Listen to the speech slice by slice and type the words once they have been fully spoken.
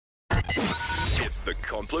It's the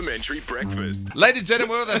complimentary breakfast. Ladies and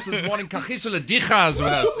gentlemen, with us this morning, Kagiso Lediga is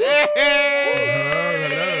with us.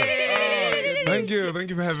 Thank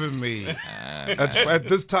you for having me. At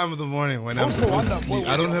this time of the morning when I'm supposed to sleep,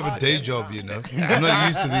 I don't have a day job, you know. I'm not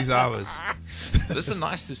used to these hours. Listen,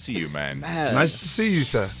 nice to see you, man. Nice to see you,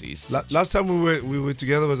 sir. Last time we were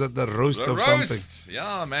together was at the roast The of roast. something.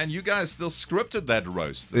 Yeah, man, you guys still scripted that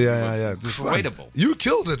roast. Yeah. It was Incredible. fun. You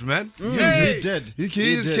killed it, man. He did. He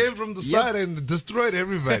just came from the side and destroyed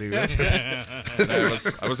everybody, man.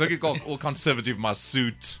 I was looking all conservative in my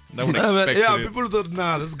suit. No one Yeah, man. expected Yeah, it. people thought,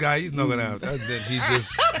 nah, this guy, he's not gonna have. And then he just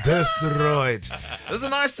destroyed.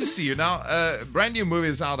 Listen, nice to see you. Now, brand new movie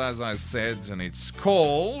is out, as I said, and it's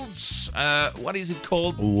called, what is it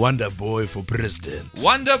called? Wonderboy for president.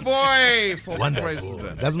 Wonderboy for Wonderboy.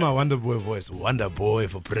 president. That's my Wonderboy voice. Wonderboy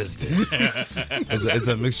for president. it's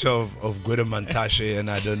a mixture of Gwede Mantashe and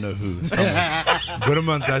I don't know who. Gwede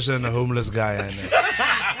Mantashe and a homeless guy. And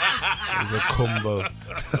it's a combo.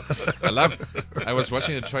 I was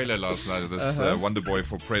watching a trailer last night of this Wonderboy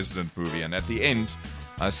for President movie, and at the end,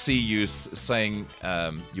 I see you saying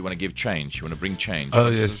you want to give change, you want to bring change. Oh,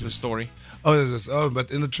 Is yes. this the story? But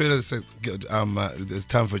in the trailer it said, it's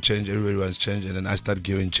time for change. Everybody wants change, and then I start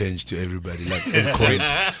giving change to everybody, like in coins.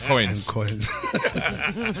 Coins. Coins.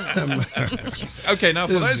 Okay, now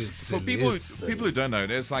Just for be people silly. who don't know,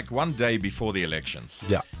 there's like one day before the elections.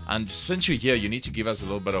 Yeah. And since you're here, you need to give us a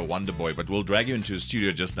little bit of Wonderboy, but we'll drag you into the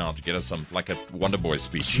studio just now to get us some like a Wonderboy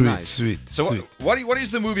speech. Sweet. So what is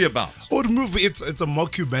the movie about? Oh, the movie, it's a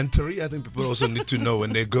mockumentary. I think people also need to know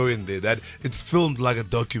when they go in there that it's filmed like a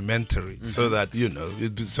documentary, so that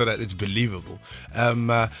so that it's believable.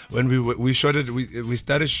 When we shot it, we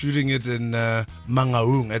started shooting it in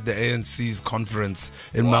Mangaung at the ANC's conference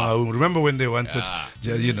in Mangaung. Remember when they wanted,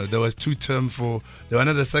 there was they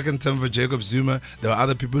wanted the second term for Jacob Zuma. There were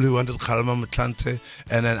other people who wanted Kgalema Motlanthe,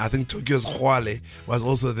 and then I think Tokyo's Khwale was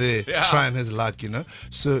also there trying his luck,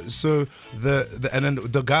 So and then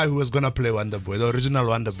the guy who was gonna play Wonderboy, the original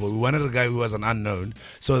Wonderboy, we wanted a guy who was an unknown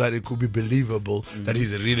so that it could be believable that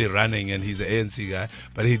he's really running and he's an ANC guy,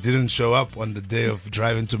 but he didn't show up on the day of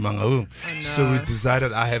driving to Mangaung. So we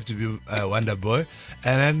decided I have to be Wonderboy,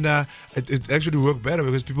 and then it actually worked better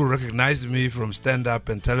because people recognized me from stand-up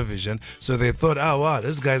and television, so they thought, oh wow,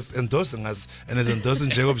 this guy's endorsing us and is endorsing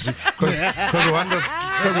Jacob because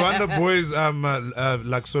Wonderboy's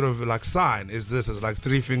like sort of like sign is this, it's like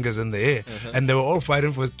three fingers in the air, and they were all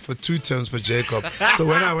fighting for 2 terms for Jacob. So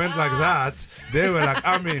when I went like that, they were like,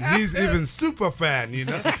 I mean, he's even super fan, He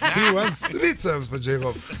wants 3 terms for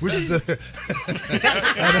Jacob, which is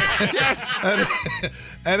Yes.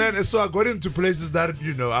 and then so I got into places that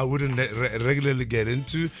I wouldn't regularly get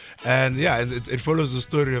into, and it follows the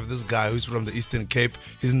story of this guy who's from the Eastern Cape.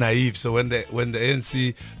 He's naive, so when the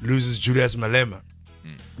ANC loses Julius Malema,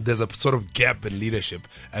 there's a sort of gap in leadership,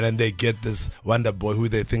 and then they get this Wonderboy who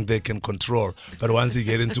they think they can control, but once he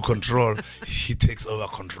gets into control, he takes over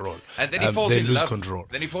control, And then he falls they in lose love. control.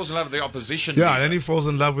 Then he falls in love with the opposition. Yeah, leader. then he falls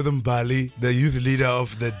in love with Mbali, the youth leader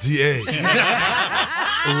of the DA,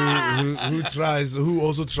 who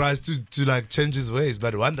also tries to like change his ways.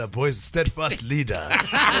 But Wonderboy is a steadfast leader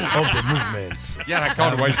of the movement. Yeah, I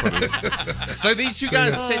can't wait for this. So these two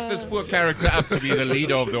guys set this poor character up to be the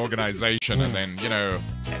leader of the organization, and then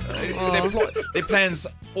their plans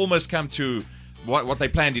almost come to what they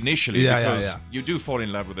planned initially. Because you do fall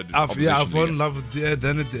in love with the opposition I fall in leader. love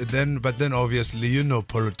with but then obviously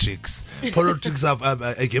politics. Politics are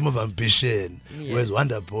a game of ambition. Whereas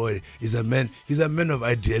Wonderboy is a man. He's a man of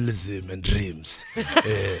idealism and dreams,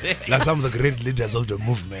 like some of the great leaders of the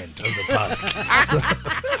movement of the past.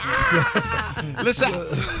 Listen,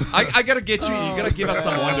 I gotta get you. You gotta give us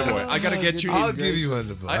some Wonderboy. I gotta get you. I'll give you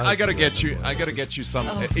Wonderboy. I gotta get you. I gotta get you some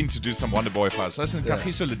introduce some Wonderboy for us. Listen,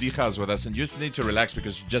 Kagiso Lediga is with us, and you just need to relax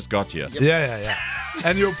because you just got here. Yeah.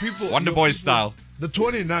 And your people, Wonderboy style. The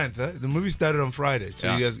 29th, the movie started on Friday,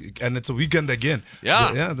 so you guys, and it's a weekend again.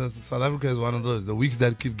 Yeah. South Africa is one of those, the weeks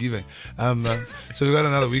that keep giving. So we got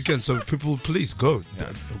another weekend. So people, please go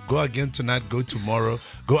again tonight. Go tomorrow.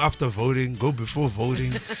 Go after voting. Go before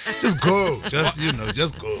voting. Just go.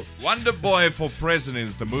 Just go. Wonderboy for President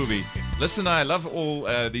is the movie. Listen, I love all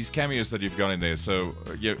these cameos that you've got in there. So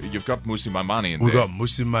you've got Musi Maimane in there. We got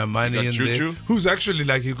Musi Maimane in Chuchu. there, who's actually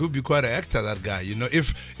like he could be quite an actor. That guy,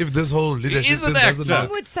 if this whole leadership is an thing actor. doesn't Some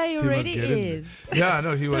work, would say he already must get in is. there. Yeah,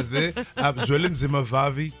 no, he was there. Zwelin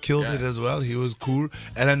Zimavavi killed it as well. He was cool.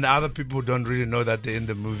 And then the other people don't really know that they're in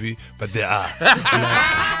the movie, but they are.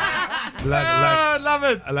 I love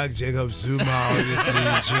it. I like Jacob Zuma, obviously,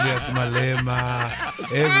 Julius Malema,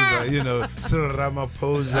 everybody, you know, Cyril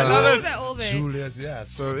Ramaphosa. I love it. They're all there. Julius, yeah.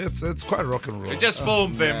 So it's quite rock and roll. We just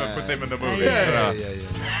filmed them and put them in the movie. Yeah.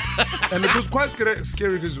 And it was quite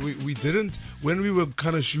scary because we didn't, when we were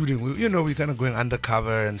kind of shooting, we kind of going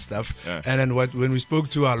undercover and stuff. Yeah. And then when we spoke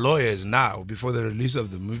to our lawyers now, before the release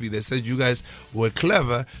of the movie, they said you guys were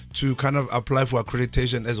clever to kind of apply for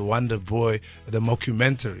accreditation as Wonderboy, the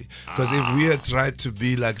mockumentary. Because if we had tried to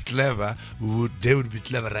be like clever, they would be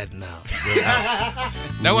clever right now.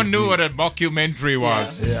 No one knew what a mockumentary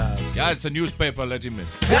was. Yeah. Yeah, it's a newspaper, let him in.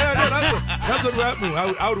 Yeah, no, that's what happened.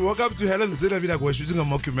 I would walk up to Helen and say, be like, we're shooting a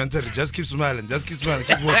mockumentary. Just keep smiling.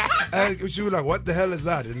 Keep walking. And she was like, what the hell is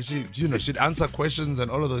that? And she'd answer questions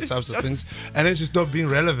and all of those types of things. And then she stopped being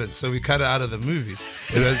relevant. So we cut her out of the movie.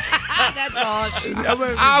 It was, That's harsh.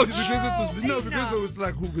 Ouch. Because it was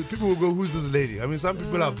like, people will go, who's this lady? I mean, some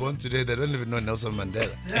people are born today, they don't even know Nelson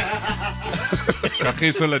Mandela.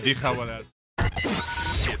 Kagiso Lediga with us.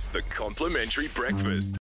 It's the complimentary breakfast.